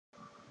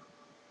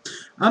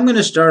I'm going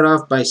to start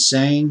off by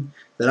saying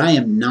that I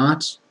am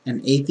not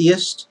an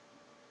atheist,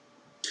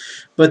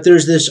 but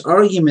there's this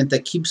argument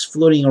that keeps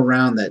floating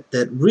around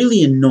that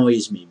really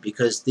annoys me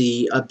because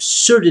the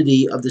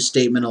absurdity of the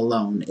statement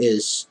alone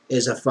is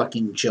a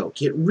fucking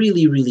joke. It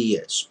really, really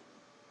is.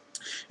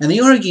 And the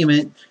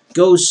argument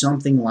goes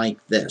something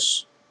like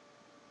this.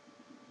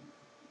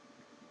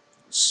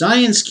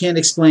 Science can't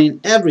explain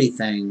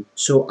everything,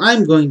 so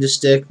I'm going to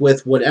stick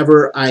with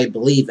whatever I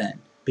believe in,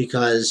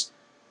 because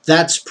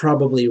that's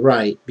probably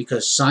right,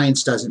 because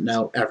science doesn't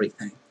know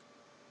everything.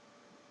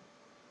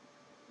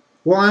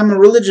 Well, I'm a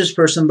religious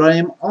person, but I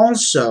am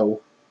also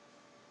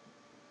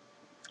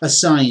a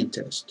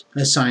scientist.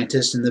 A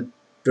scientist in the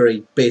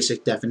very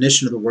basic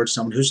definition of the word,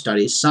 someone who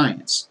studies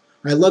science.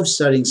 I love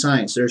studying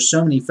science. There are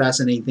so many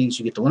fascinating things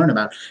you get to learn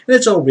about, and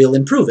it's all real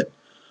and proven.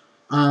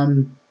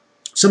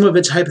 Some of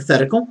it's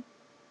hypothetical,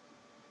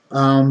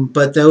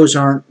 but those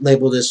aren't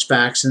labeled as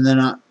facts, and they're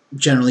not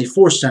generally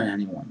forced on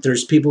anyone.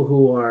 There's people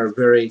who are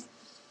very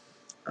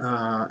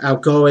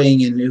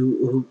outgoing and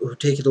who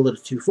take it a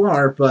little too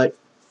far, but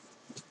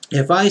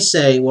if I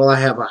say, well,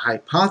 I have a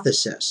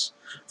hypothesis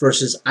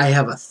versus I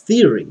have a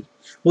theory,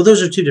 well,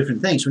 those are two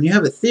different things. When you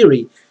have a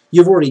theory,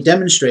 you've already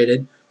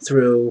demonstrated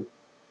through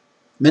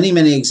many,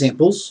 many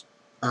examples.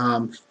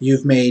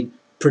 You've made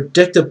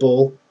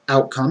predictable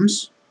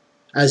outcomes,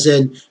 as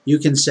in you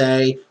can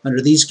say,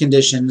 under these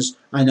conditions,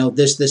 I know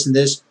this, this, and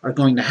this are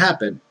going to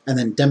happen, and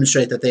then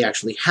demonstrate that they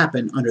actually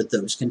happen under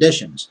those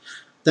conditions.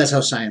 That's how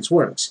science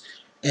works.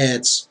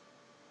 It's,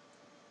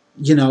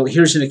 you know,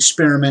 here's an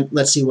experiment,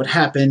 let's see what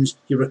happens,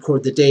 you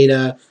record the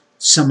data,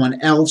 someone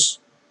else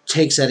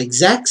takes that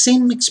exact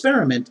same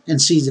experiment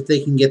and sees if they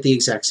can get the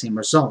exact same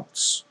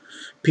results.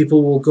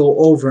 People will go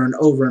over and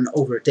over and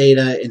over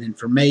data and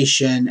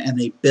information, and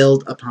they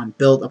build upon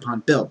build upon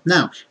build.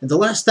 Now, in the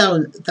last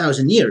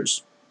thousand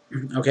years,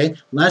 okay,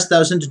 last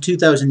 1,000 to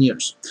 2,000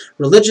 years,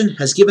 religion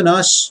has given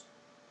us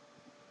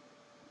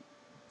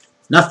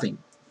nothing.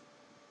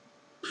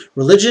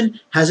 Religion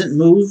hasn't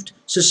moved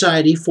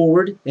society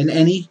forward in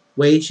any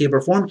way, shape,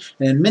 or form,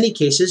 and in many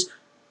cases,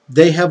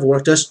 they have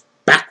worked us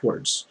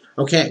backwards.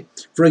 Okay,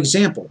 for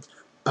example,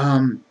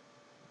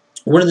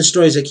 one of the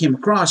stories I came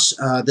across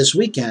this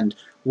weekend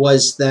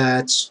was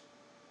that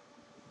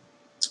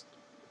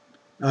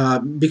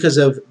because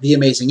of The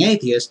Amazing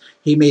Atheist,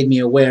 he made me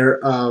aware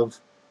of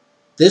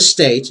this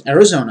state,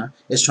 Arizona,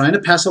 is trying to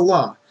pass a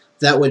law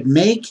that would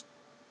make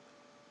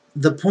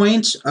the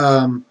point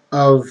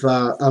of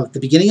the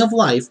beginning of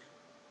life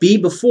be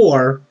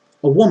before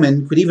a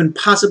woman could even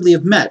possibly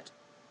have met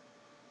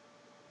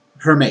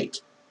her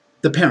mate,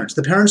 the parents.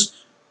 The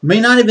parents may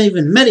not have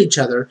even met each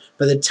other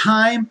by the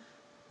time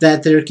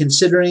that they're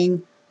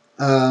considering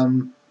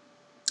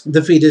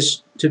the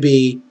fetus to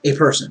be a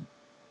person.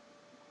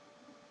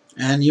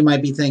 And you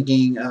might be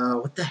thinking,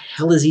 what the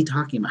hell is he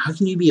talking about? How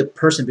can you be a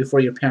person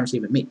before your parents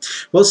even meet?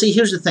 Well, see,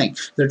 here's the thing.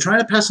 They're trying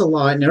to pass a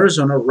law in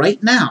Arizona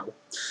right now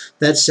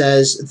that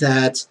says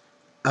that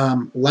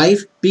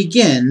life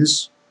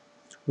begins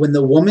when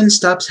the woman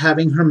stops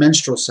having her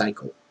menstrual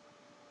cycle.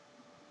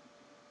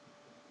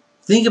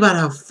 Think about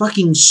how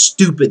fucking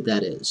stupid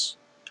that is.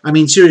 I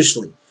mean,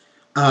 seriously.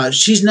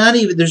 She's not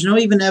even, there's no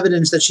even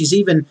evidence that she's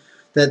even,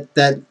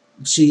 that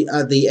she,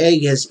 the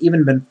egg has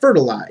even been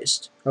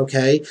fertilized,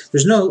 okay?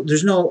 There's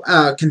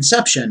no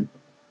conception,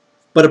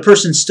 but a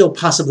person still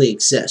possibly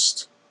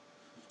exists.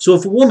 So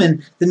if a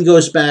woman then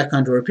goes back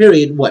onto her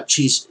period, what,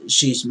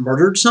 she's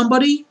murdered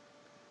somebody?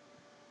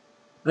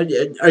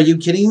 Are you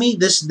kidding me?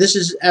 This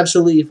is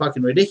absolutely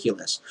fucking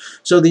ridiculous.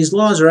 So these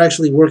laws are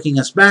actually working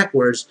us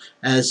backwards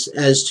as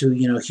to,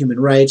 you know, human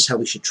rights, how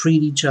we should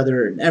treat each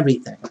other and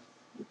everything.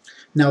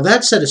 Now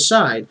that set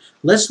aside,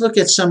 let's look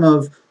at some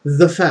of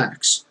the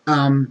facts.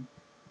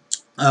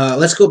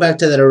 Let's go back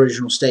to that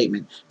original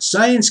statement.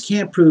 Science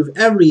can't prove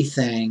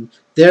everything,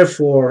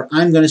 therefore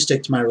I'm going to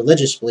stick to my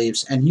religious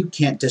beliefs and you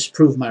can't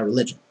disprove my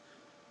religion.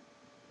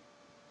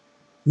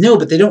 No,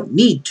 but they don't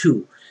need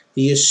to.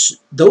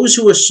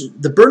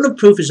 The burden of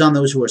proof is on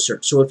those who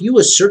assert. So if you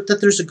assert that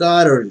there's a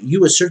God, or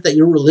you assert that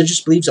your religious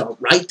beliefs are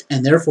right,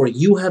 and therefore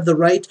you have the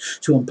right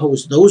to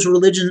impose those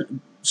religious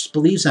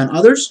beliefs on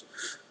others,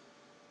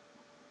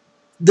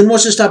 then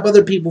what's to stop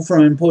other people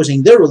from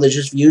imposing their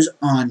religious views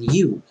on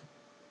you?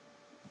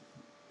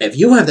 If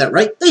you have that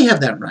right, they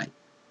have that right.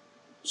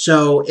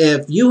 So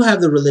if you have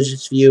the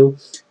religious view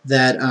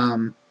that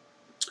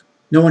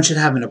no one should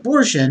have an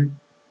abortion,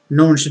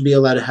 no one should be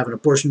allowed to have an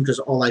abortion because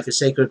all life is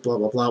sacred, blah,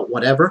 blah, blah,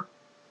 whatever,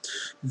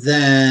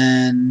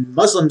 then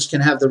Muslims can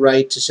have the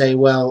right to say,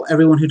 well,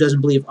 everyone who doesn't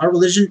believe our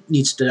religion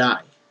needs to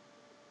die,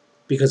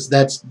 because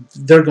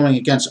they're going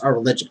against our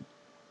religion.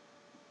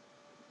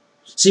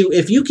 See,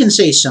 if you can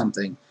say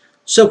something,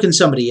 so can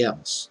somebody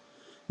else.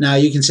 Now,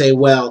 you can say,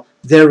 well,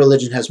 their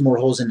religion has more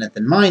holes in it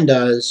than mine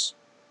does.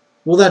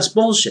 Well, that's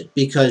bullshit,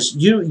 because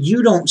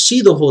you don't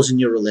see the holes in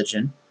your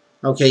religion.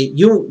 Okay,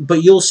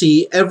 but you'll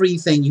see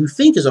everything you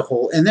think is a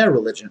hole in their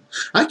religion.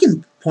 I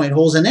can point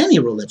holes in any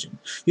religion.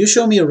 You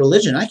show me a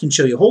religion, I can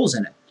show you holes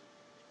in it,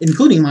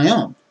 including my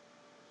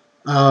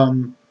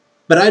own.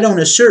 but I don't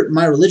assert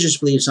my religious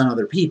beliefs on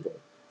other people.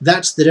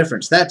 That's the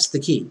difference. That's the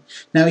key.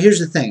 Now, here's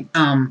the thing.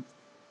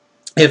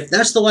 If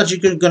that's the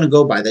logic you're going to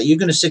go by, that you're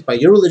going to stick by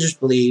your religious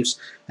beliefs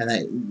and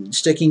that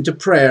sticking to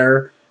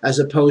prayer as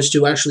opposed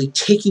to actually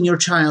taking your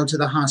child to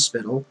the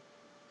hospital.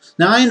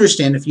 Now, I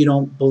understand if you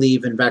don't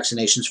believe in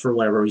vaccinations for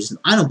whatever reason.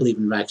 I don't believe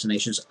in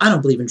vaccinations. I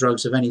don't believe in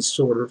drugs of any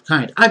sort of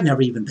kind. I've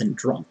never even been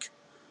drunk.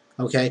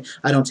 Okay?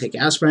 I don't take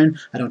aspirin.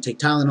 I don't take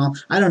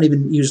Tylenol. I don't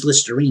even use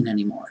Listerine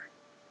anymore.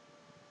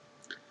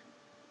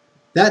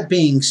 That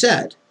being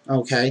said,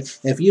 okay,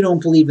 if you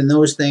don't believe in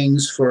those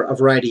things for a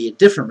variety of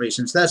different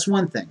reasons, that's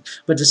one thing.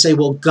 But to say,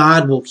 well,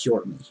 God will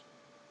cure me,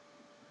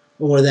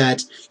 or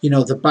that, you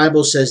know, the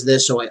Bible says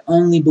this, so I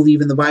only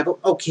believe in the Bible,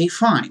 okay,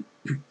 fine.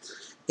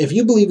 If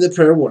you believe that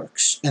prayer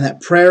works, and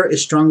that prayer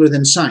is stronger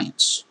than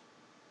science,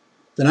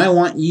 then I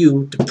want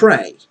you to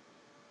pray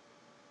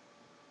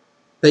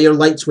that your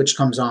light switch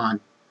comes on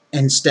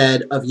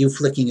instead of you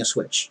flicking a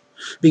switch.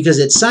 Because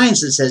it's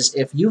science that says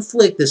if you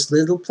flick this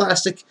little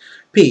plastic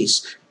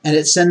piece and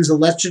it sends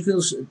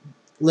electrical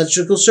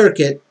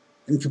circuit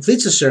and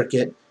completes a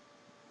circuit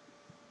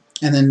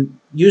and then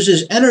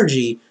uses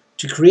energy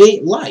to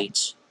create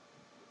light,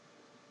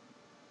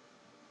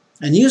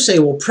 and you say,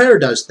 well, prayer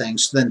does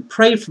things, so then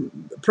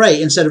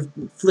pray instead of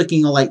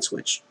flicking a light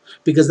switch.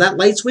 Because that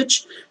light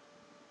switch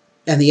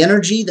and the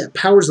energy that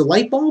powers the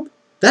light bulb,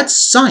 that's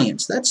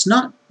science. That's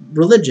not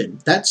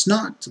religion. That's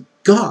not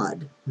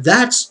God.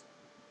 That's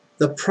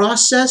the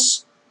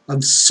process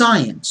of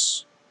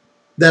science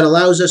that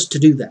allows us to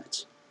do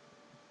that.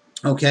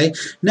 Okay?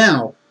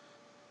 Now,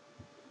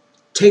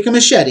 take a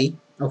machete,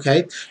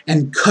 okay,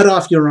 and cut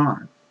off your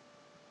arm.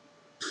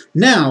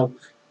 Now,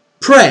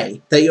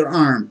 pray that your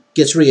arm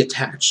gets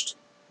reattached.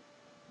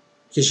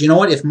 Because you know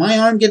what? If my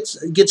arm gets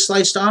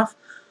sliced off,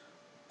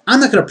 I'm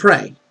not going to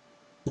pray.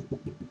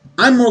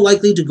 I'm more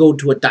likely to go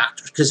to a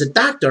doctor, because a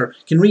doctor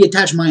can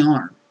reattach my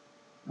arm.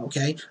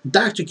 Okay? A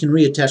doctor can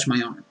reattach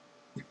my arm.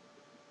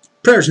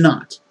 Prayer's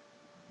not.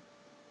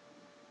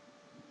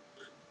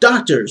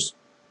 Doctors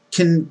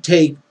can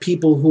take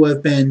people who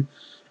have been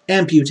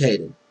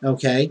amputated,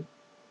 okay,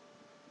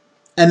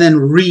 and then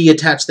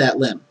reattach that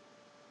limb.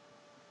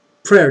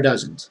 Prayer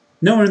doesn't.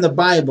 Nowhere in the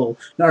Bible,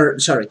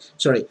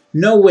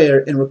 nowhere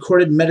in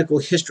recorded medical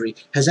history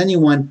has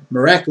anyone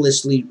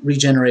miraculously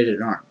regenerated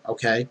an arm,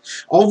 okay?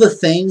 All the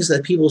things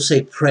that people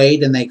say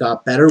prayed and they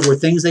got better were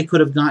things they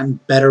could have gotten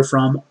better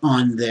from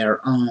on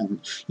their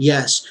own.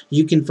 Yes,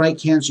 you can fight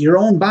cancer. Your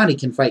own body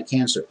can fight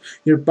cancer.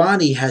 Your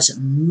body has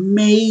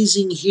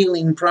amazing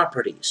healing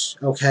properties,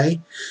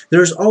 okay?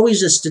 There's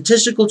always a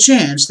statistical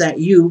chance that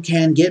you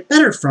can get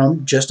better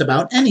from just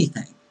about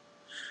anything.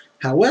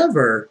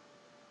 However,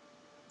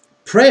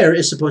 prayer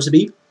is supposed to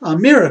be a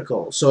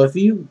miracle. So if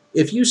you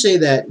say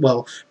that,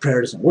 well,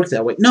 prayer doesn't work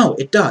that way, no,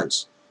 it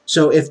does.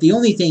 So if the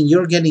only thing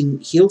you're getting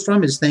healed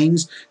from is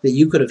things that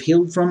you could have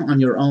healed from on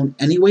your own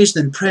anyways,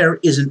 then prayer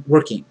isn't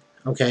working,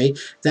 okay?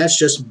 That's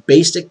just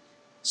basic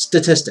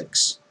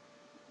statistics.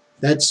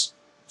 That's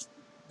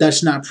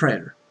not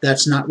prayer.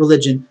 That's not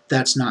religion.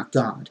 That's not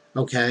God,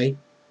 okay?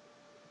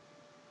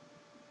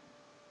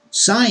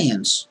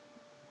 Science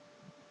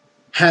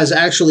has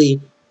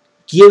actually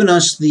given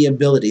us the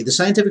ability, the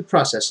scientific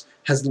process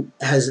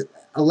has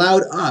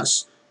allowed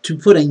us to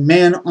put a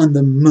man on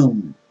the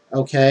moon,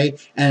 okay,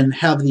 and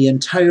have the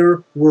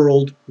entire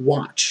world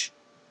watch.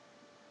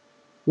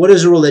 What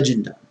has a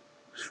religion done?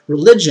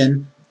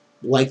 Religion,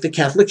 like the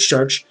Catholic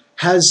Church,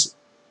 has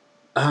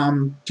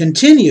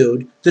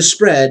continued the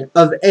spread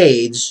of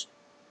AIDS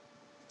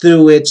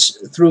through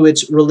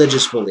its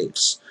religious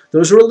beliefs.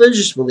 Those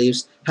religious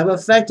beliefs have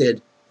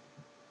affected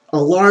a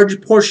large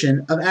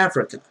portion of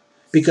Africa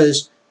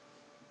because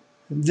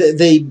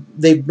they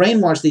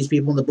brainwash these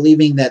people into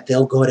believing that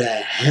they'll go to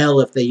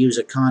hell if they use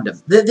a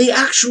condom. They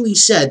actually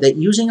said that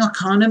using a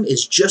condom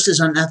is just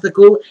as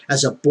unethical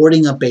as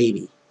aborting a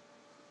baby.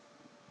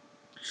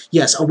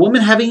 Yes, a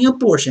woman having an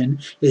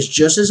abortion is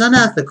just as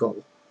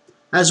unethical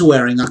as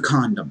wearing a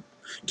condom.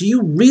 Do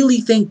you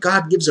really think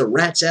God gives a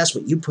rat's ass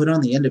what you put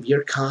on the end of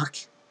your cock?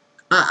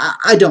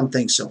 I don't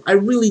think so. I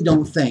really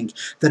don't think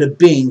that a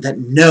being that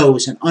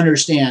knows and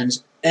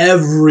understands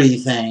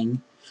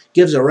everything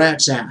gives a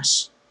rat's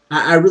ass.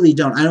 I really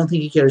don't. I don't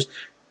think he cares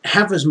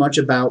half as much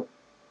about,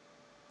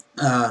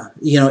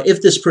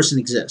 if this person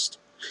exists.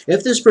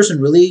 If this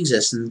person really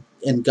exists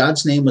and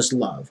God's name was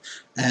love,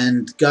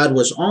 and God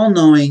was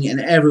all-knowing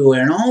and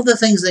everywhere, and all the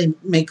things they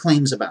make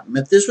claims about him,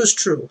 if this was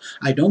true,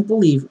 I don't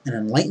believe an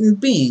enlightened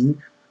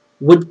being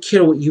would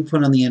care what you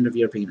put on the end of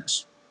your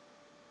penis.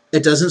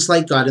 It doesn't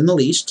slight God in the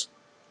least,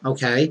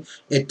 okay?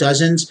 It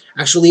doesn't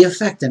actually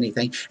affect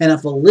anything. And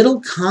if a little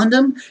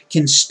condom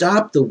can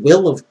stop the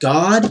will of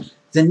God,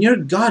 then your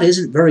God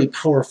isn't very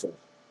powerful.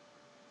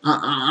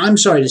 I'm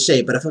sorry to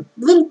say, but if a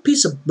little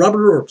piece of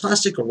rubber or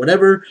plastic or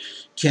whatever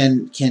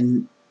can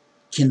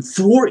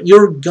thwart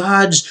your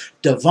God's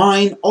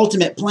divine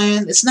ultimate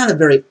plan, it's not a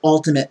very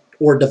ultimate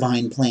or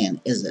divine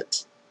plan, is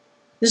it?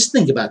 Just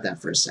think about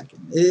that for a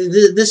second.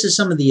 This is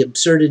some of the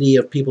absurdity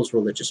of people's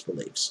religious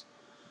beliefs.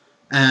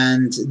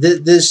 And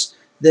this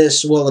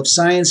This, well, if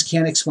science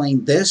can't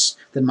explain this,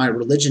 then my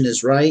religion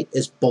is right,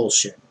 is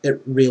bullshit.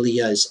 It really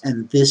is.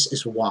 And this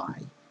is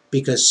why.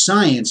 Because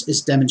science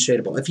is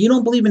demonstratable. If you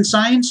don't believe in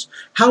science,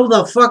 how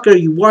the fuck are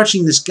you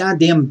watching this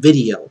goddamn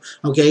video?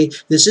 Okay?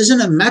 This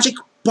isn't a magic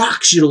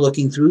box you're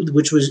looking through,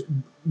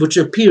 which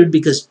appeared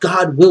because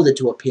God willed it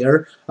to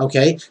appear.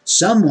 Okay?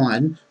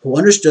 Someone who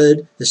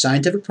understood the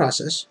scientific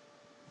process,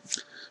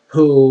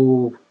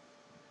 who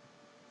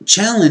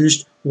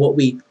challenged what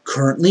we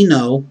currently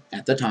know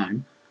at the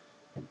time,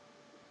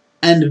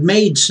 and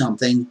made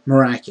something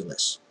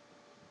miraculous.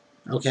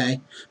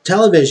 Okay?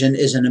 Television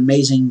is an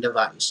amazing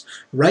device.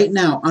 Right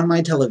now on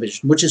my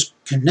television, which is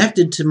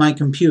connected to my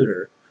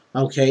computer,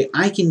 okay,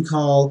 I can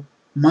call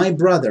my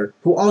brother,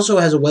 who also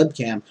has a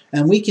webcam,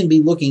 and we can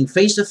be looking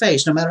face to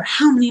face no matter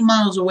how many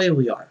miles away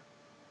we are,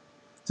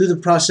 through the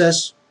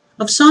process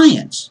of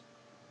science.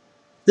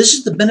 This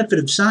is the benefit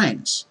of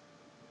science.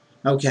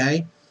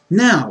 Okay?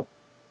 Now,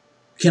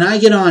 can I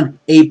get on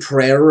a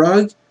prayer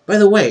rug? By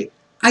the way,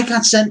 I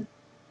got sent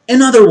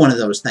another one of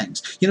those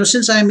things. You know,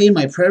 since I made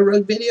my prayer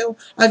rug video,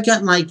 I've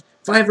gotten like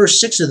 5 or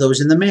 6 of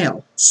those in the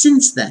mail.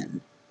 Since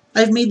then,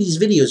 I've made these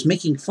videos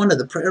making fun of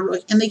the prayer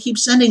rug, and they keep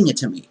sending it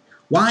to me.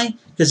 Why?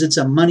 Because it's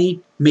a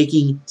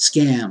money-making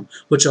scam,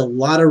 which a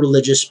lot of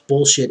religious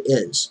bullshit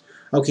is.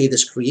 Okay,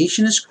 this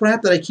creationist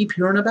crap that I keep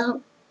hearing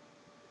about,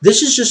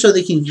 this is just so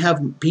they can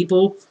have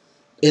people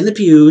in the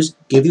pews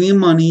giving them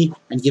money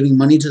and giving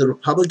money to the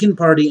Republican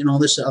Party and all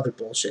this other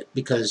bullshit,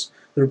 because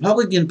the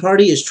Republican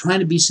Party is trying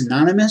to be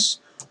synonymous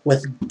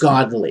with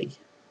godly.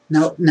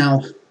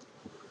 Now,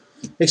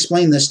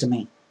 explain this to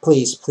me.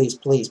 Please, please,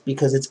 please,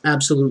 because it's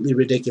absolutely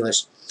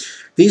ridiculous.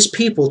 These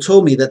people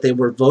told me that they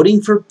were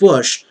voting for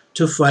Bush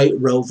to fight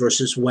Roe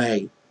versus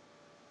Wade.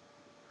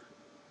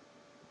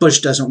 Bush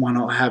doesn't want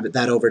to have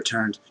that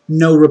overturned.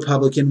 No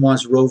Republican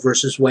wants Roe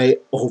versus Wade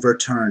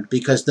overturned,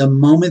 because the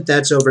moment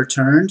that's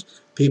overturned,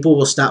 people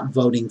will stop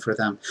voting for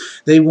them.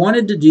 They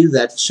wanted to do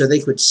that so they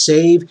could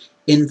save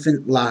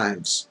infant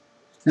lives.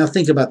 Now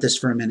think about this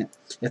for a minute.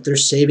 If they're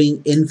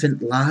saving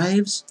infant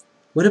lives,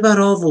 what about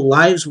all the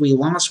lives we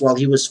lost while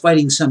he was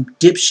fighting some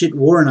dipshit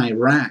war in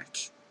Iraq?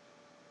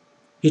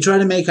 He tried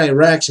to make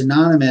Iraq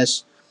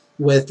synonymous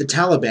with the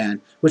Taliban,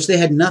 which they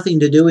had nothing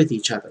to do with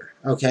each other.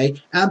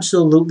 Okay?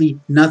 Absolutely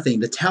nothing.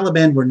 The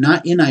Taliban were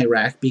not in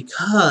Iraq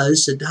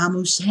because Saddam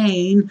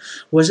Hussein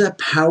was a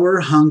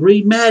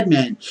power-hungry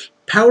madman.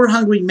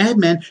 Power-hungry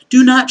madmen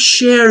do not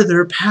share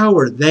their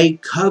power. They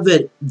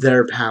covet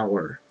their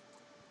power.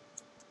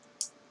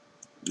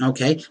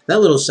 Okay?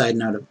 That little side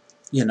note,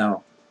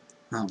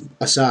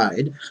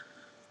 aside,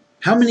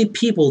 how many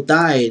people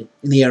died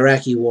in the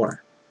Iraqi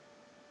war?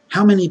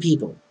 How many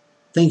people?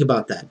 Think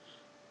about that.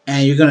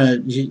 And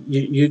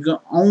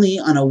you're only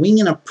on a wing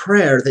and a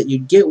prayer that you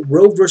get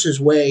Roe versus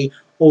Wade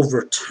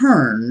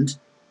overturned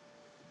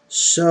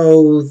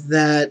so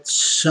that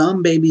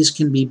some babies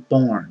can be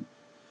born.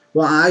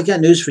 Well, I got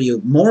news for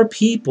you. More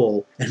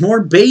people and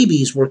more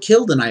babies were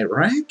killed in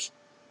Iraq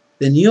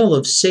than you'll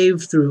have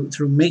saved through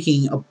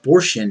making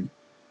abortion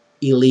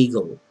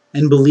illegal.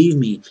 And believe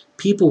me,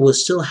 people will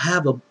still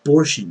have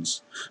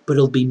abortions, but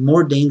it'll be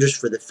more dangerous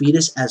for the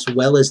fetus as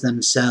well as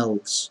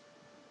themselves.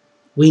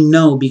 We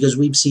know because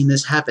we've seen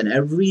this happen.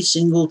 Every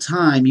single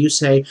time you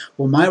say,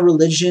 well, my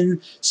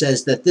religion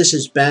says that this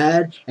is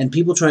bad, and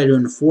people try to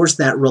enforce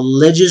that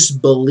religious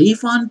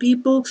belief on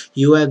people,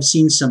 you have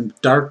seen some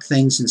dark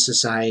things in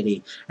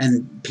society,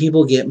 and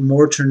people get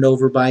more turned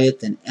over by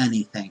it than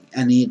anything.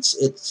 And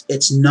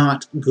it's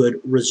not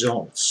good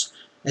results.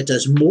 It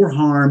does more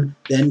harm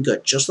than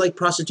good. Just like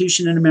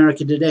prostitution in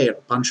America today. A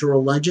bunch of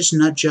religious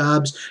nut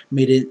jobs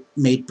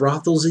made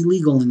brothels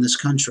illegal in this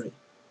country.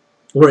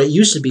 Or it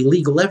used to be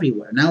legal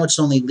everywhere. Now it's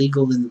only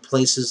legal in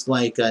places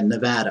like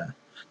Nevada.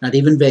 Not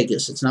even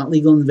Vegas. It's not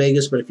legal in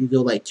Vegas, but if you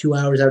go like 2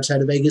 hours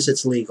outside of Vegas,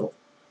 it's legal.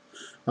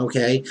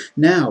 Okay?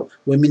 Now,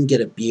 women get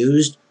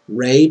abused,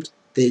 raped.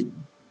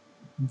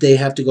 They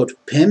have to go to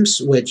pimps,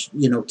 which,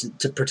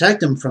 to protect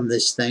them from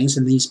these things,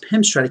 and these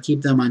pimps try to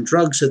keep them on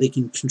drugs so they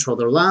can control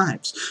their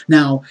lives.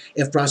 Now,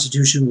 if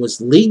prostitution was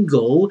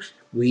legal,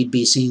 we'd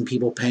be seeing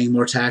people paying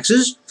more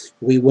taxes.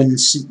 We wouldn't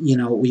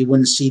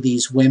see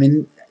these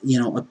women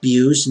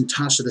abused and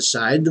tossed to the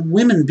side. The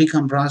women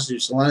become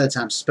prostitutes a lot of the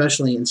times,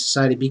 especially in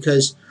society,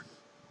 because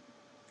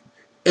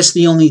it's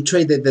the only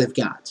trade that they've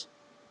got.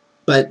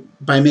 But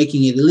by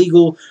making it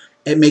illegal,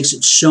 it makes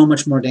it so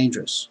much more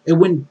dangerous. It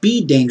wouldn't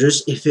be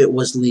dangerous if it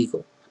was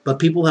legal. But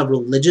people have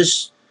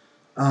religious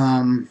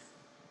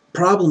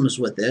problems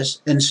with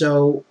this, and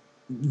so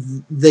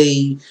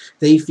they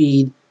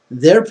feed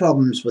their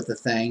problems with the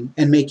thing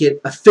and make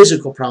it a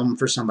physical problem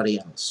for somebody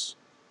else.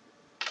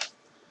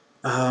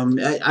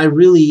 I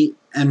really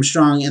am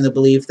strong in the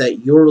belief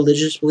that your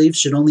religious beliefs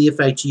should only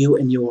affect you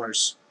and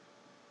yours,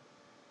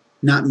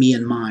 not me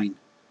and mine.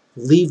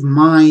 Leave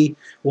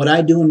what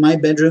I do in my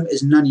bedroom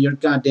is none of your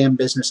goddamn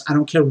business. I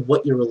don't care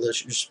what your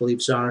religious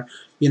beliefs are.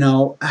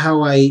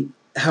 How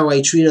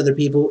I treat other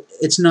people,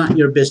 it's not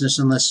your business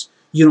unless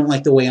you don't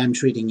like the way I'm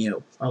treating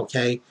you,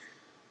 okay?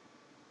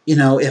 you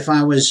know, if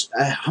I was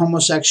a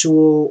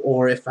homosexual,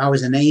 or if I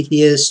was an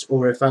atheist,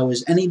 or if I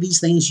was any of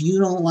these things you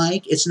don't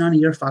like, it's none of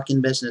your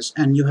fucking business,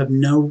 and you have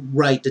no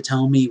right to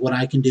tell me what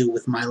I can do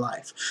with my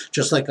life.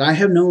 Just like I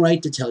have no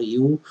right to tell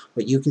you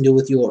what you can do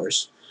with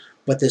yours.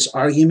 But this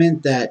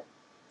argument that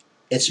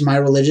it's my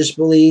religious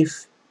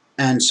belief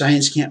and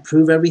science can't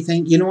prove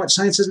everything, you know what?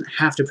 Science doesn't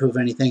have to prove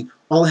anything.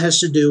 All it has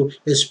to do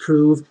is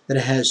prove that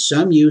it has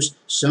some use,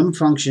 some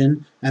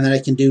function, and that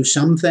it can do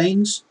some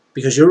things,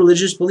 because your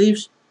religious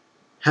beliefs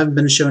haven't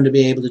been shown to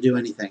be able to do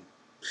anything.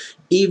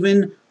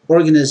 Even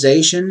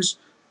organizations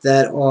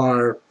that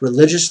are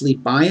religiously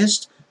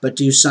biased but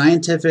do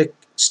scientific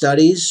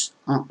studies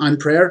on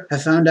prayer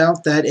have found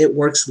out that it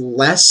works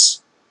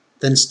less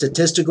than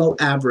statistical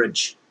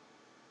average,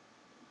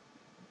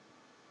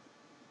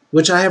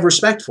 which I have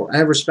respect for. I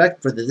have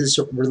respect for that this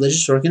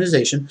religious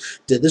organization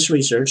did this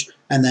research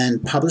and then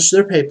published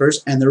their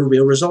papers and their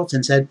real results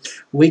and said,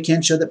 we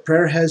can't show that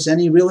prayer has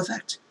any real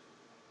effect.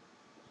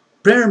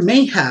 Prayer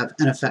may have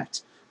an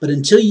effect, but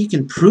until you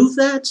can prove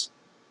that,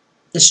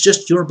 it's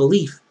just your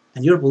belief.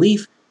 And your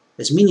belief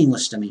is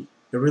meaningless to me.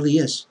 It really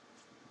is.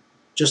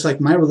 Just like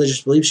my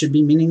religious belief should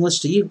be meaningless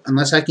to you,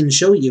 unless I can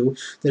show you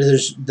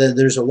that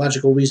there's a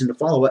logical reason to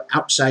follow it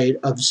outside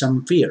of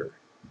some fear.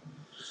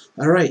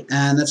 All right,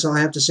 and that's all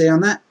I have to say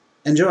on that.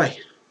 Enjoy.